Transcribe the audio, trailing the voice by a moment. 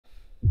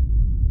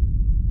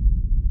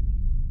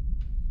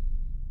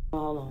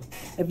hold on.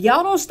 If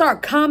y'all don't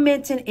start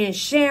commenting and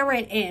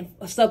sharing and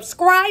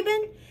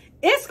subscribing,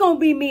 it's going to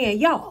be me and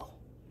y'all.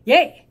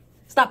 Yeah.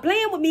 Stop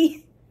playing with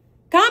me.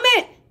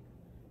 Comment.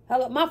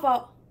 Hello, my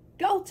fault.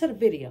 Go to the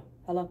video.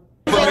 Hello.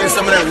 Put in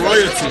some of that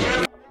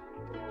royalty.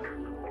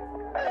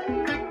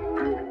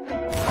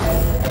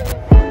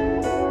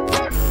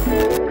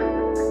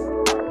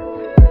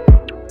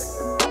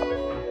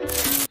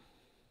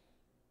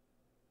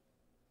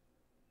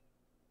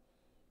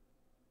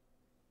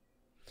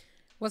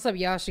 What's up,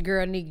 y'all? It's your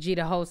girl, Nick G,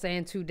 the host,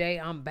 and today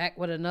I'm back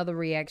with another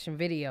reaction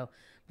video.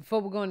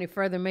 Before we go any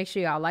further, make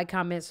sure y'all like,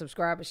 comment,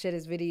 subscribe, and share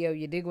this video.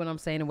 You dig what I'm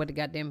saying and what the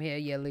goddamn hell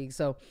yeah league.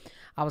 So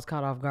I was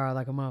caught off guard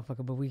like a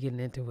motherfucker, but we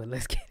getting into it.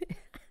 Let's get it.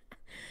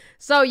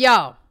 So,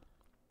 y'all,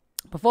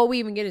 before we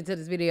even get into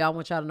this video, I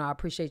want y'all to know I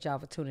appreciate y'all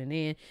for tuning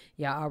in.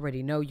 Y'all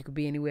already know you could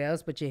be anywhere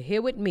else, but you're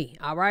here with me,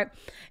 all right?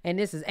 And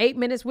this is 8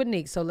 Minutes with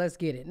Nick, so let's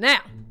get it. Now,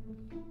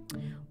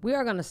 we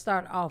are going to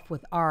start off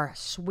with our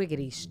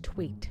Swiggity's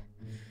tweet.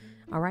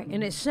 All right,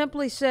 and it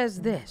simply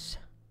says this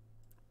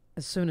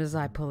as soon as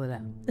I pull it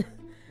out.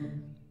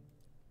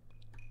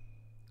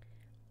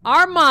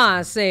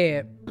 Armand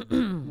said,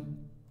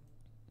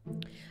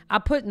 I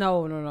put,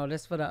 no,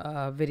 that's for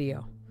the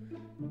video.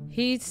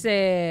 He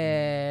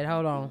said,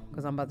 hold on,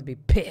 because I'm about to be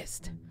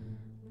pissed.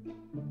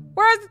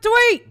 Where's the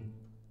tweet?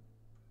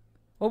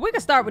 Well, we can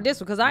start with this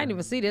one because I didn't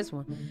even see this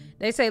one.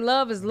 They say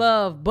love is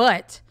love,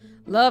 but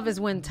love is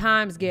when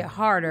times get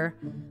harder.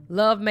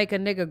 Love make a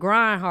nigga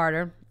grind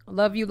harder.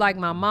 Love you like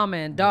my mama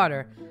and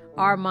daughter.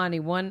 Armani,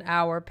 1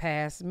 hour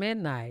past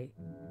midnight.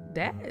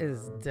 That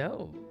is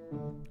dope.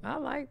 I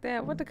like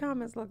that. What the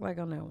comments look like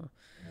on that one?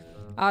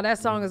 Oh, that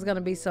song is going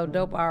to be so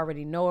dope. I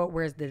already know it.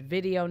 Where's the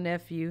video,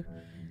 nephew?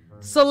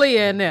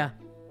 Celia in there.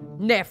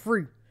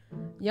 Nephew.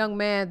 Young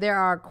man, there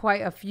are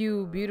quite a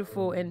few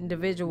beautiful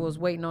individuals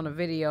waiting on a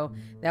video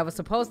that was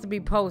supposed to be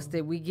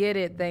posted. We get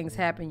it. Things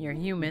happen. You're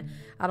human.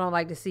 I don't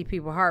like to see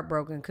people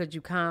heartbroken. Could you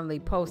kindly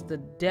post a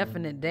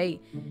definite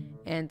date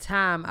and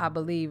time? I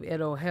believe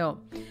it'll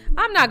help.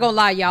 I'm not going to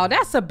lie, y'all.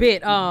 That's a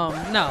bit,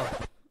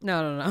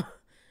 no.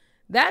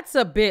 That's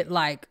a bit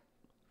like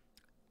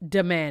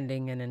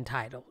demanding and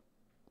entitled.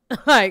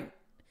 Like,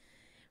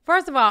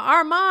 first of all,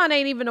 Armand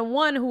ain't even the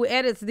one who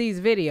edits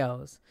these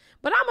videos.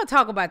 But I'm going to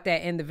talk about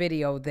that in the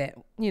video that,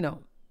 you know,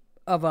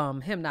 of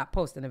him not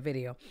posting a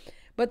video.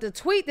 But the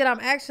tweet that I'm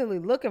actually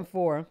looking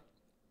for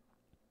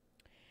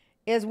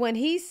is when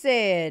he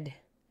said,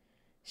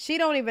 she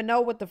don't even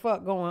know what the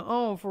fuck going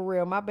on for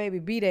real. My baby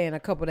B-Day in a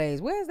couple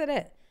days. Where is it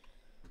at?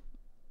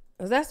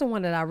 Because that's the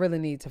one that I really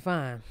need to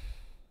find.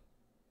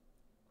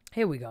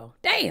 Here we go.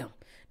 Damn.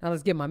 Now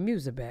let's get my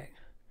music back.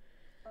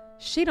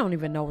 She don't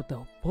even know what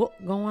the fuck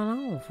going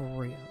on for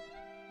real.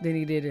 Then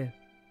he did it.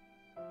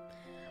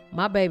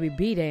 My baby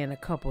B-Day in a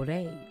couple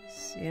days.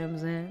 You know what I'm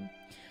saying?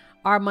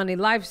 Our Money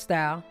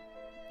Lifestyle.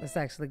 Let's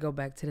actually go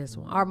back to this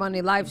one. Our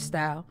Money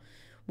Lifestyle.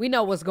 We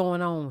know what's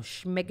going on.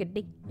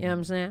 Schmickety. You know what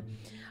I'm saying?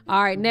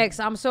 All right, next.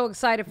 I'm so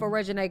excited for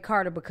Reginae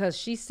Carter because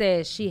she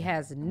says she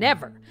has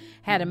never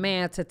had a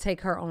man to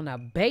take her on a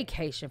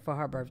baecation for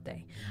her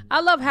birthday. I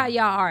love how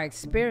y'all are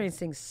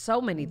experiencing so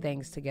many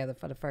things together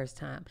for the first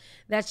time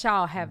that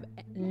y'all have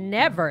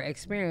never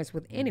experienced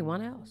with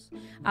anyone else.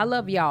 I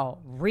love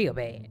y'all real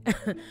bad.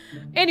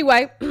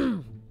 Anyway,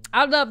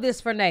 I love this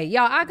for Nay.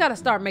 Y'all, I got to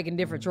start making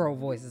different troll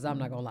voices. I'm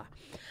not going to lie.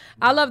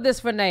 I love this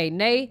for Nay.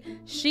 Nay,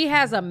 she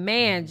has a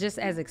man just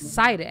as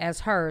excited as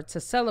her to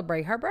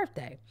celebrate her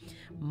birthday.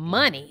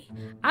 Money.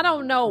 I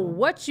don't know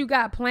what you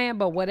got planned,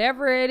 but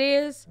whatever it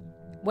is,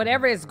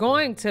 whatever it's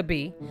going to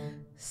be,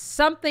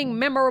 something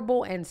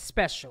memorable and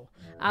special.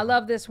 I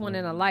love this one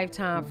in a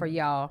lifetime for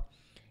y'all.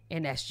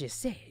 And that's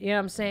just it. You know what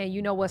I'm saying?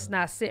 You know what's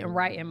not sitting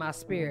right in my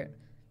spirit?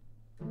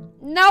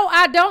 No,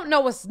 I don't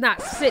know what's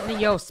not sitting in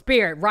your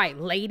spirit right,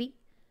 lady.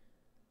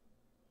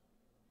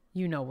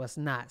 You know what's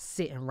not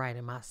sitting right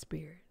in my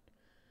spirit.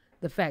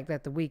 The fact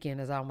that the weekend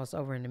is almost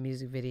over and the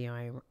music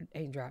video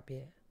ain't dropped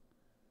yet.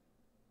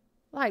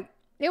 Like,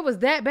 it was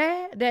that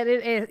bad that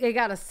it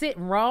got to sit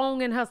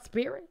wrong in her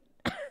spirit?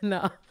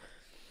 No.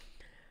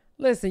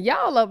 Listen,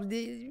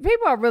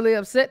 people are really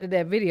upset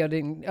that video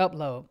didn't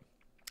upload.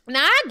 Now,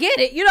 I get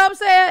it. You know what I'm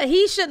saying?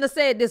 He shouldn't have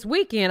said this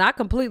weekend. I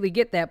completely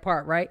get that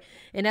part, right?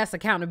 And that's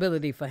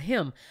accountability for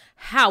him.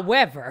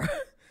 However,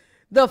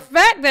 the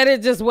fact that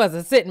it just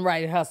wasn't sitting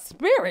right in her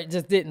spirit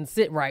just didn't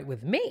sit right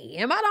with me.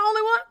 Am I the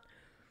only one?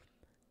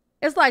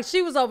 It's like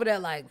she was over there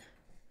like,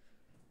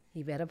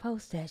 you better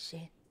post that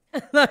shit.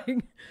 Like,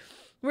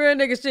 real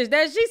nigga shit.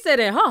 That she said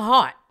in her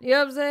heart. You know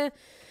what I'm saying?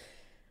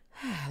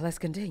 Let's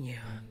continue.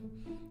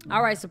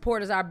 All right,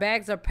 supporters, our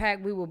bags are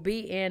packed. We will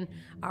be in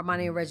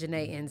Armani and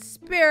Reginae in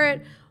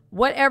spirit.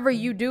 Whatever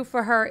you do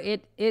for her,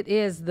 it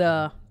is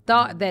the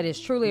thought that is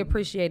truly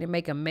appreciated.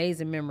 Make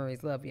amazing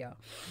memories. Love y'all.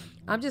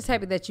 I'm just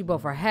happy that you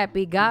both are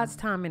happy. God's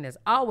timing is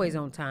always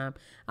on time.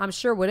 I'm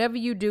sure whatever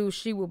you do,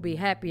 she will be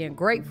happy and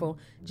grateful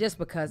just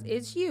because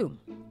it's you.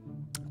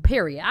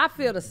 Period. I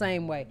feel the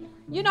same way.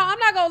 You know, I'm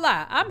not gonna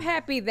lie. I'm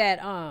happy that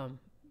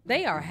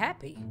they are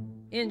happy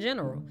in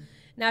general.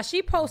 Now,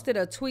 she posted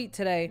a tweet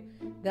today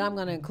that I'm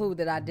going to include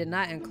that I did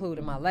not include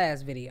in my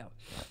last video.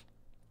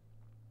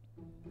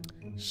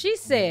 She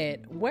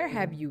said, "Where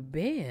have you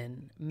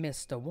been,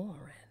 Mr. Warren?"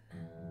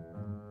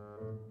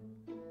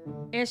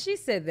 And she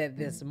said that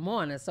this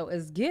morning, so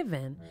it's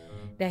given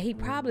that he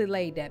probably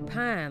laid that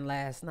pine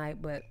last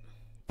night, but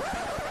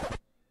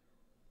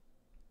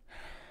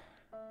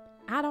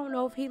I don't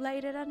know if he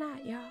laid it or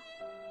not, y'all.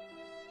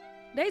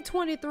 They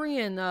 23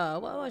 and,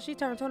 well, she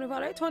turned 24.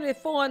 They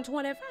 24 and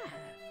 25.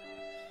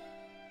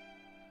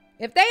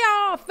 If they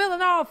all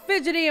feeling all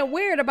fidgety and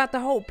weird about the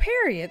whole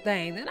period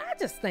thing, then I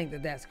just think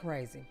that that's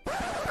crazy.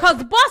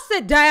 Because bust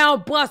it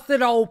down, bust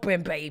it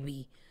open,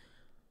 baby.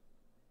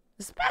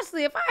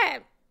 Especially if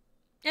I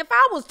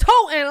was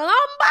toting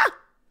lumber.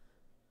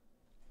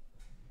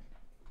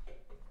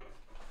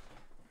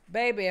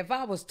 Baby, if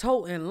I was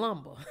toting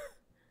lumber.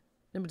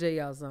 Let me tell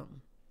y'all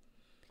something.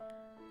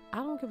 I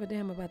don't give a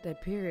damn about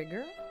that period,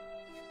 girl.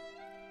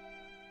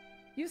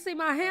 You see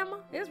my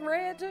hammer? It's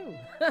red too.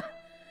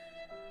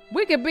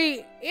 We could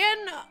be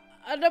in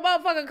the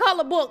motherfucking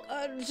color book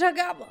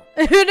together.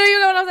 You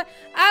know what I'm saying?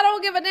 I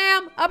don't give a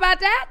damn about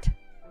that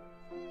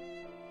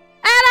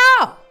at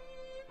all.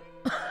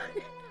 You know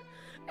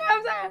what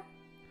I'm saying?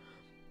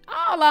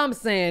 All I'm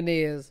saying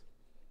is,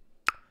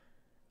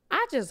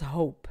 I just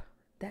hope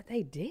that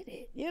they did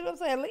it. You know what I'm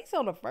saying? At least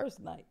on the first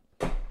night.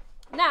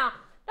 Now,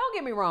 don't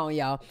get me wrong,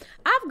 y'all.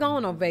 I've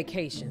gone on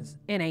vacations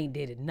and ain't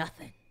did it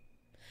nothing.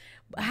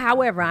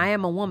 However, I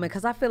am a woman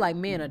because I feel like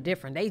men are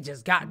different. They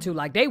just got to.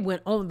 Like, they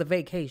went on the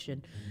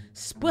vacation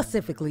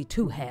specifically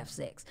to have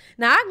sex.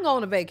 Now, I can go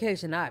on a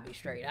vacation. I'd be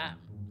straight out.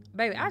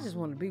 Baby, I just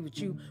want to be with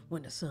you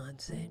when the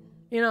sun's setting.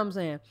 You know what I'm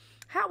saying?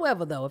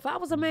 However, though, if I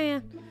was a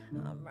man,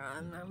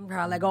 I'm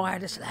probably going to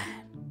have to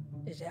slide.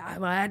 I'm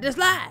going to have to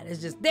slide.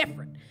 It's just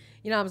different.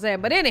 You know what I'm saying?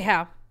 But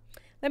anyhow,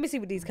 let me see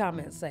what these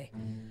comments say.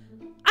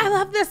 I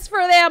love this for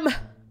them.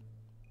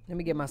 Let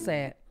me get my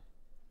sad.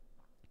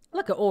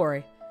 Look at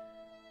Ori.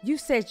 You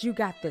said you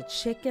got the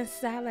chicken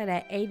salad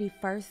at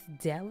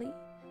 81st Deli?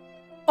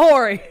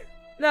 Ori,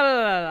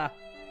 no.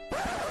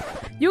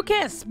 You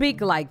can't speak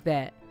like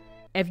that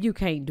if you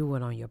can't do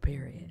it on your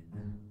period.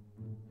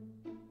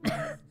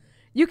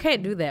 You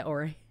can't do that,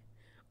 Ori.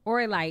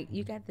 Ori, like,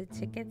 you got the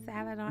chicken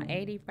salad on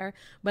 81st,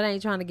 but I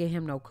ain't trying to get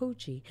him no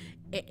coochie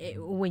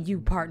when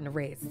you part in the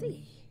Red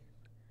Sea.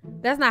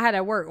 That's not how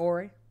that work,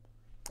 Ori.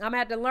 I'm going to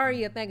have to learn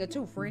you a thing or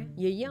two, friend.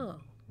 You're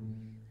young.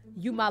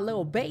 You my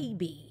little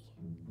baby.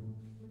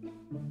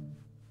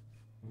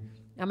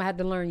 I'm gonna have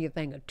to learn you a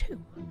thing or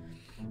two.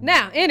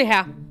 Now,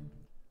 anyhow,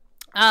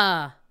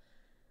 I'm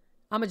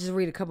gonna just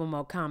read a couple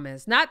more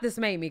comments. Not this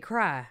made me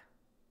cry.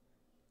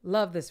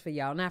 Love this for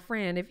y'all. Now,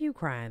 friend, if you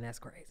crying, that's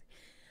crazy.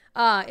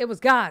 It was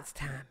God's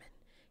timing.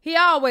 He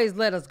always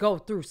let us go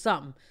through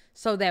something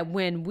so that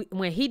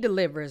when he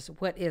delivers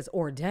what is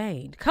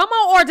ordained, come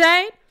on,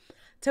 ordained,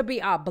 to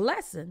be our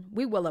blessing,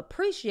 we will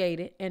appreciate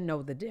it and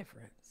know the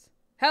difference.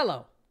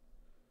 Hello.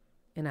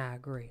 And I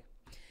agree.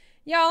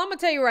 Y'all, I'm gonna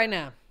tell you right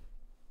now.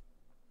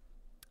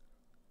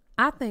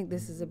 I think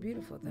this is a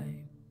beautiful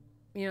thing.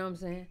 You know what I'm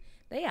saying?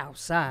 They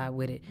outside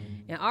with it.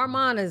 And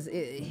Armand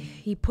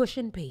he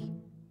pushing P.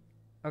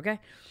 Okay?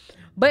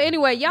 But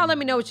anyway, y'all let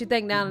me know what you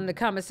think down in the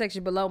comment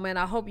section below, man.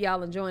 I hope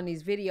y'all enjoying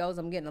these videos.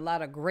 I'm getting a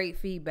lot of great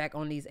feedback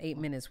on these 8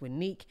 minutes with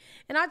Neek.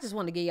 And I just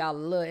want to give y'all a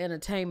little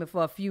entertainment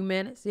for a few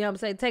minutes. You know what I'm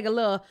saying? Take a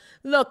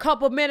little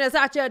couple minutes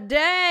out your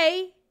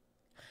day.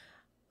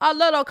 A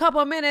little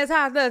couple minutes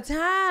out the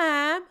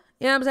time.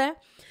 You know what I'm saying?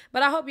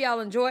 But I hope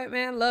y'all enjoy it,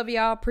 man. Love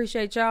y'all.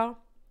 Appreciate y'all.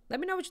 Let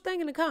me know what you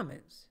think in the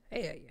comments.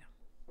 Hell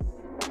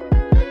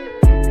yeah.